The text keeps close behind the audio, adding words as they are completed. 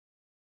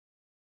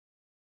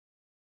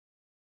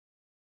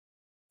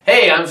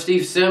Hey, I'm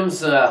Steve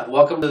Sims.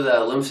 Welcome to the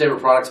LimbSaver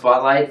Product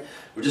Spotlight.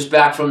 We're just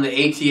back from the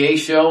ATA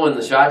show and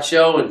the SHOT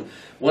Show, and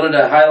wanted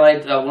to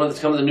highlight one of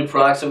some of the new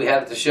products that we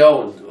had at the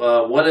show.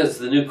 One is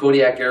the new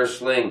Kodiak Air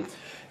Sling.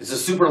 It's a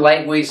super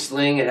lightweight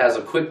sling. It has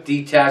a quick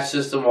detach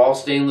system, all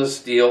stainless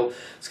steel.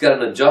 It's got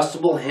an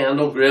adjustable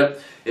handle grip.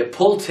 It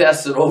pull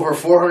tests at over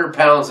 400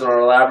 pounds in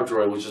our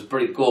laboratory, which is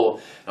pretty cool.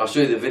 I'll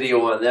show you the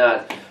video on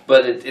that.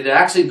 But it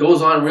actually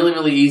goes on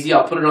really easy.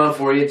 I'll put it on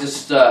for you.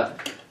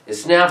 It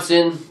snaps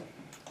in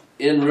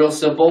real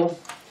simple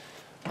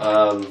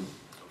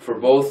for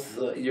both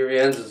your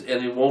ends,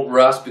 and it won't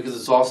rust because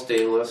it's all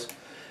stainless.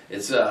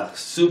 It's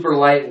super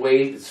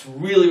lightweight. It's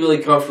really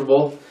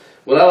comfortable.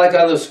 What I like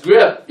on this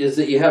grip is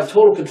that you have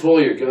total control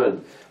of your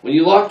gun. When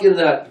you lock in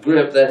that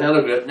grip, that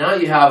handle grip, now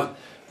you have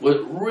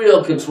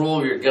real control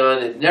of your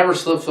gun. It never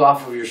slips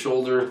off of your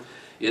shoulder.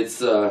 It's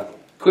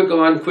quick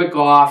on, quick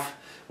off.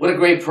 What a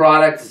great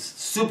product. It's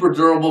super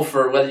durable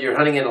for whether you're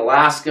hunting in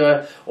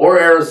Alaska or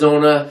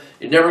Arizona.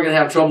 You're never going to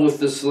have trouble with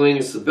this sling.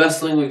 It's the best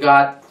sling we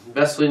got,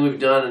 best sling we've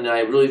done, and I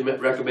really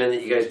recommend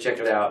that you guys check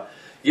it out.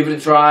 Give it a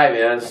try,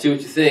 man. See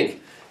what you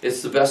think.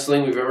 It's the best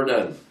sling we've ever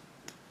done.